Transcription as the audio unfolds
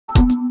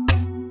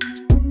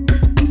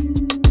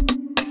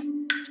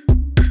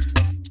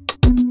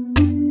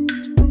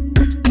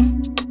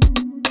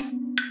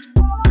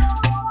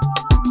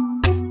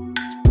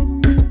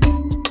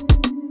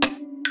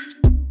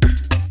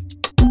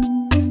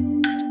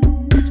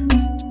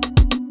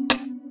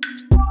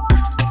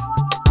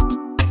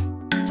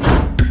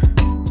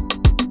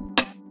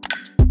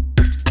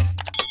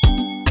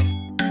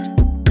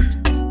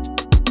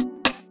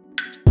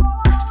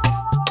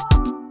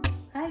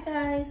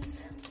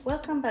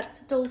back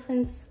to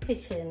Dolphinzz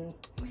kitchen.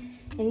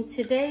 In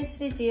today's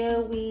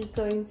video we're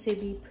going to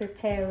be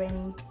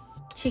preparing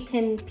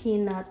chicken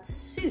peanut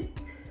soup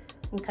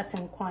in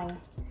Katenkwan.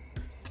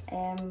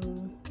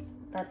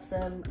 That's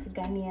the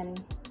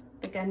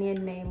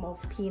Ghanaian name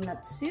of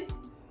peanut soup.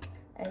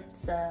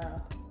 It's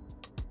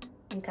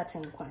in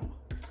Katenkwan.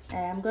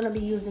 I'm gonna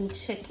be using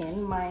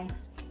chicken.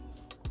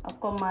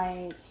 I've got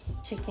my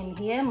chicken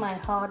here, my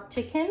hard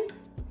chicken.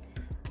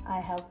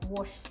 I have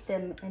washed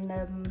them in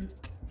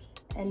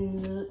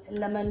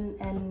lemon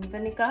and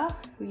vinegar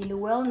really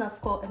well, and I've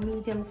got a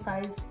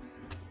medium-sized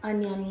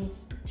onion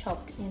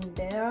chopped in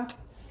there,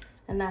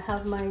 and I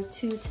have my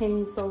 2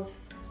 tins of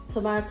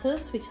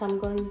tomatoes which I'm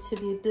going to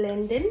be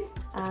blending,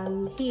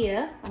 and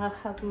here I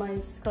have my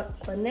Scotch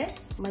bonnet,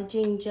 my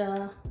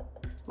ginger,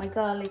 my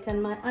garlic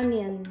and my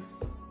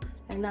onions,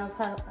 and I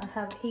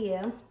have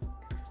here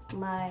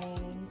my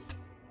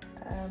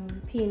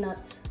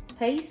peanut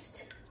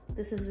paste.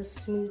 This is the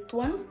smooth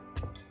one,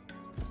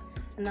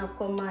 and I've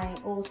got my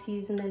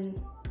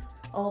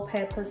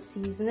all-purpose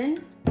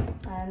seasoning,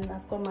 and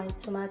I've got my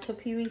tomato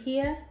puree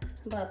here,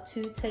 about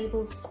 2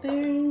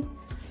 tablespoons,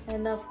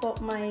 and I've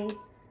got my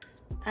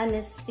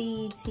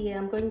Aniseed here.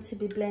 I'm going to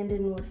be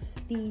blending with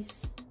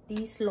these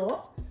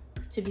lot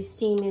to be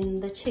steaming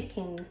the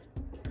chicken,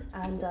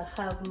 and I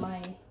have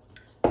my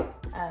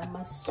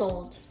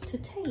salt to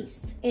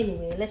taste.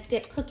 Anyway, let's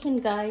get cooking,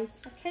 guys.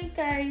 Okay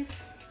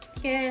guys,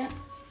 here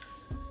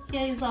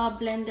is our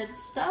blended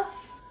stuff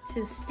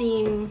to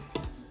steam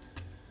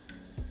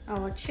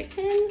our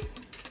chicken.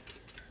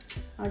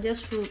 I'll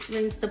just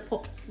rinse the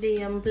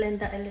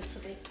blender a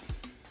little bit.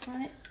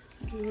 Right,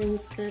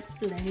 rinse the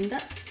blender.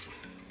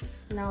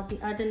 And I'll be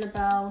adding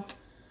about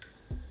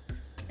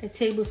a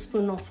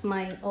tablespoon of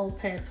my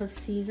all-purpose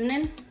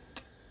seasoning,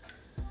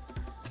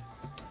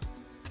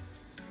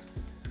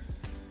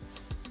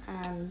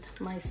 and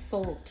my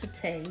salt to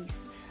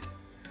taste.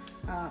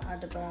 I'll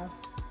add about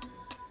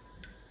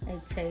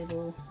a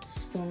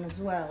tablespoon as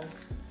well,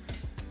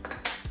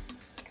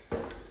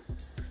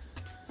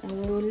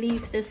 and we'll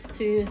leave this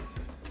to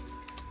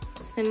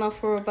simmer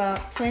for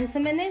about 20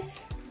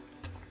 minutes,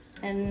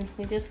 and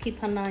we just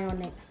keep an eye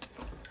on it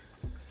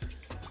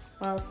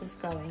whilst it's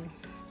going.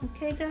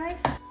 Okay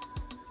guys,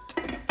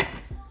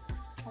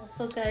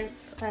 also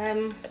guys,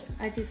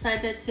 I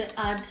decided to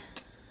add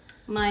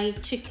my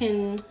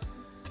chicken.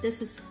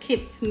 This is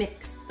kip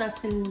mix,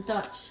 that's in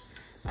Dutch.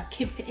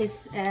 Kip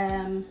is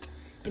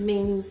it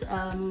means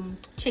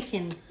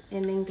chicken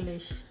in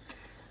English.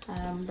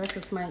 This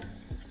is my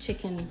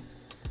chicken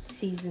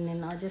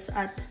seasoning. I'll just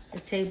add a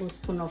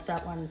tablespoon of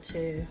that one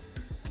to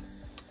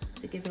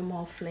give it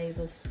more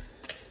flavors.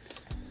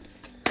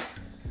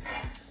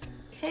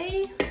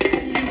 Okay,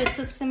 leave it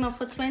to simmer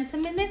for 20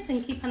 minutes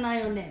and keep an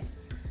eye on it.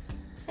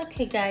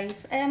 Okay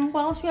guys,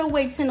 whilst we are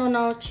waiting on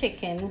our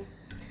chicken,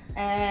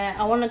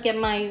 I want to get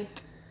my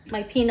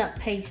peanut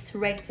paste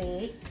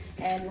ready.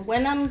 And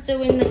when I'm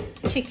doing the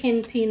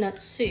chicken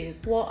peanut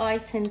soup, what I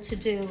tend to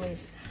do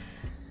is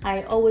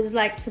I always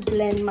like to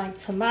blend my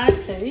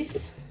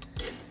tomatoes.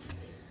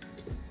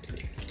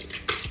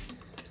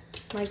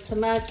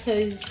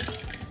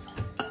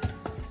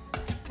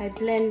 I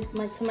blend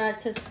my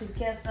tomatoes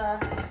together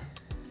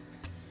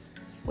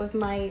with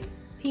my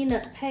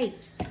peanut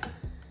paste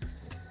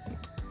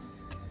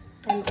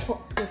and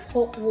with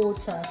hot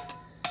water,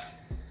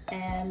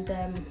 and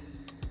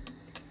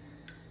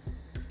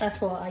that's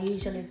what I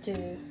usually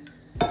do.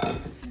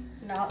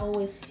 And I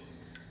always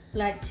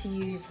like to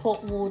use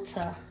hot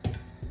water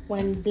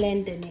when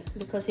blending it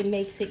because it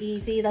makes it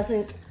easy.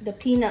 The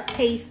peanut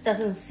paste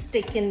doesn't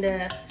stick in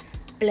the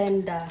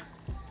blender.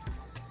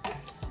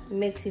 It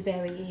makes it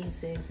very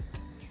easy.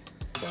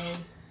 So,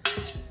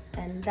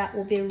 and that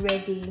will be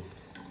ready.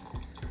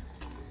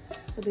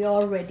 It'll be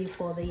all ready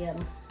for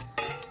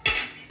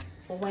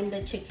when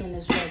the chicken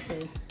is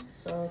ready.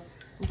 So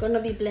I'm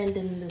gonna be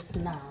blending this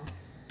now.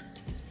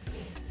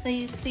 So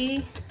you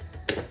see,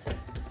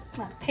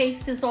 my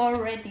paste is all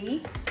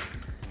ready.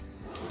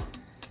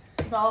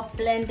 It's all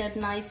blended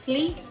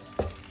nicely.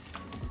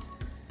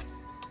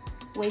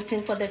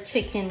 Waiting for the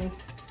chicken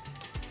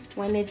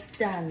when it's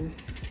done.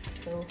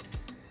 So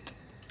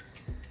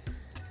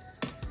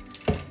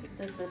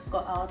this has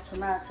got our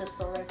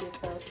tomatoes already,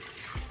 so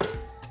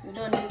we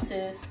don't need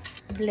to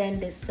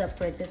blend it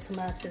separate, the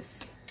tomatoes.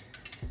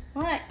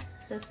 All right,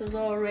 this is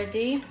all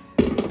ready.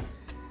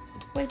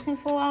 Waiting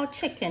for our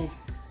chicken.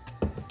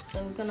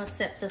 So we're gonna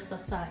set this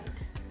aside.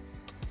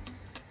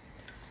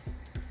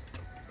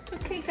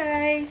 Okay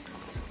guys,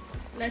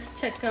 let's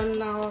check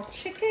on our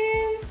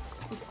chicken.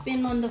 It's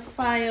been on the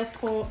fire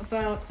for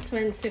about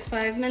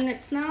 25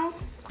 minutes now.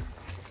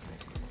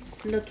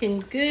 It's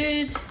looking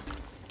good.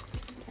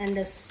 And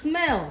the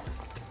smell,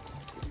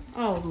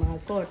 oh my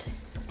god,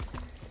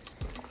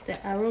 the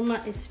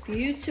aroma is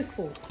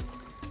beautiful.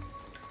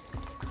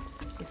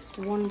 It's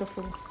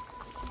wonderful.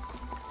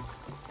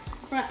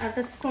 Right, at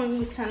this point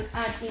we can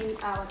add in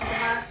our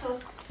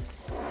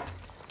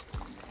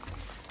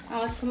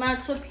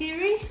tomato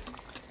puree.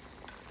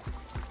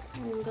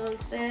 And goes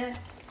there.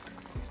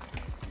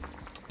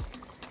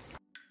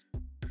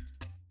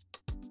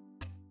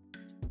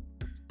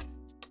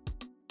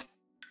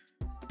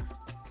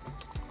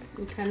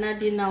 we can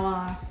add in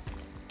our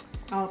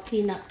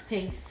peanut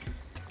paste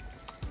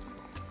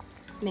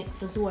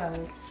mix as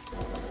well.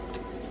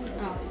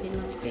 Our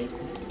peanut paste.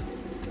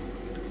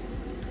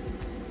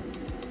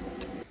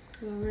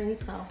 We'll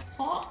rinse our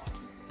pot.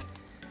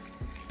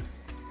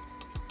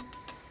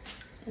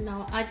 And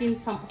I'll add in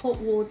some hot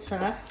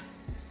water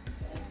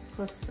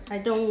because I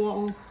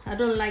don't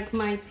like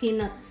my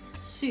peanut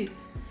soup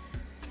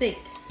thick.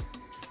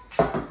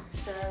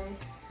 So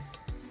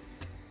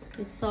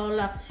it's all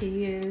up to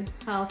you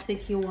how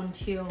thick you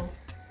want your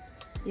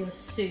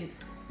soup.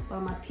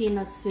 But my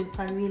peanut soup,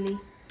 I really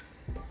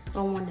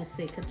don't want it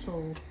thick at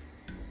all.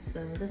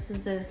 So this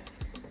is the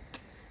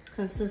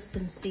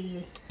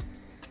consistency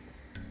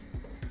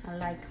I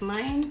like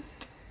mine.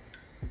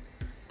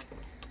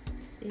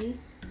 See?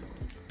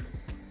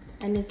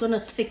 And it's gonna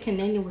thicken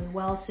anyway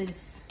whilst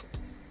it's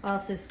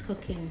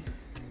cooking.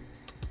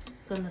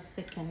 It's gonna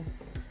thicken.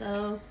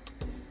 So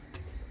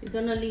we're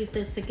gonna leave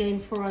this again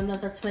for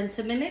another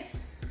 20 minutes.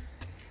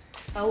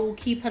 I will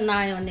keep an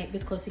eye on it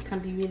because it can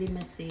be really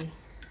messy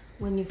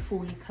when you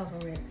fully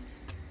cover it.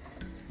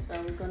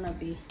 So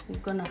we're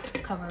gonna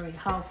cover it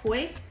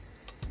halfway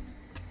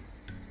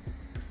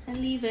and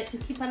leave it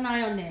and keep an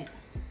eye on it.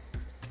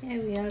 Here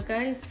we are,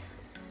 guys.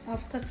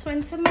 After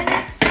 20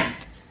 minutes,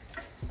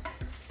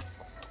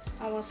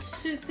 our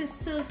soup is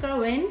still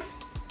going,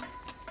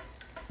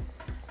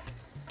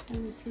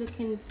 and it's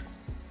looking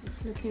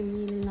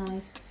really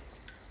nice.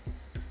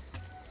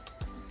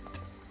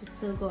 It's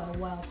still got a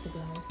while to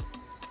go.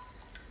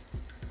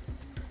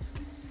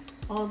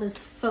 All this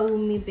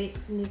foamy bit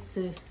needs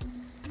to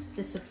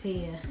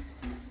disappear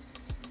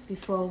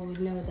before we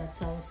know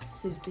that our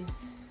soup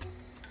is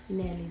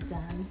nearly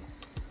done.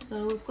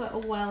 So we've got a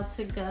while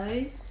to go.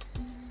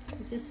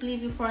 We'll just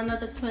leave it for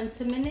another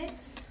 20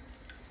 minutes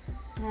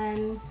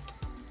and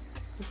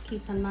we'll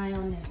keep an eye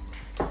on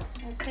it.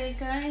 Okay,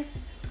 guys,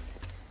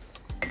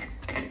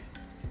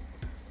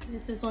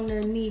 this is on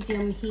a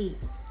medium heat.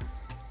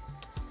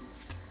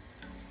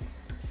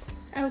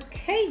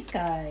 Okay,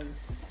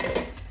 guys,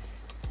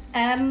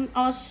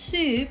 our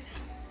soup,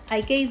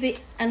 I gave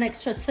it an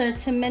extra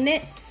 30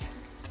 minutes.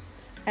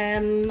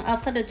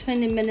 After the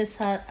 20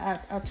 minutes I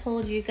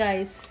told you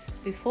guys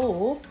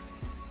before,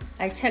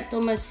 I checked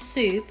on my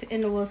soup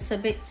and it was a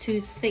bit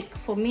too thick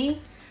for me,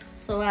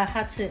 so I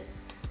had to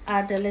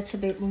add a little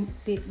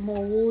bit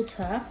more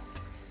water,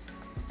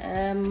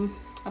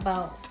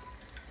 about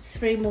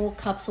 3 more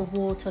cups of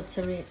water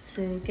to it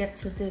to get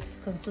to this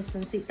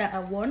consistency that I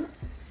want.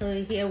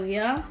 So here we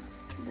are.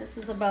 This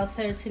is about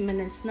 30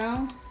 minutes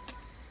now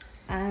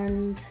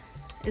and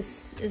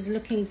it's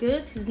looking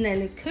good. It's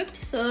nearly cooked,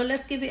 so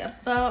let's give it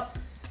about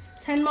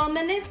 10 more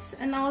minutes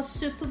and our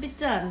soup will be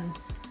done.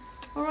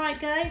 All right,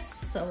 guys,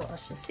 so I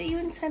shall see you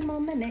in 10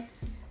 more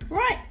minutes.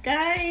 Right,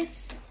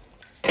 guys,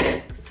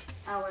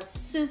 our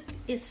soup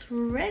is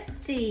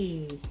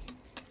ready.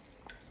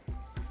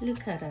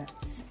 Look at that.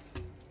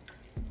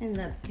 Isn't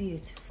that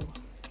beautiful?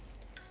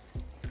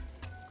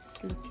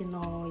 It's looking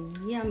all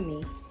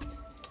yummy.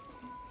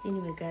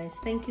 Anyway, guys,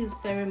 thank you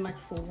very much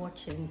for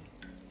watching.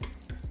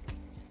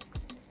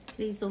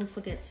 Please don't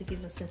forget to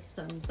give us a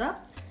thumbs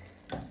up.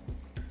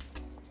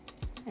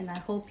 And I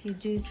hope you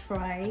do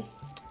try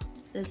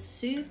the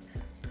soup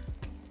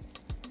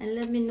and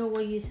let me know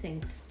what you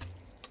think.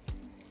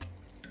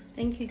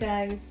 Thank you,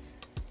 guys.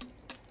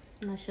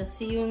 And I shall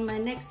see you in my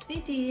next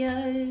video.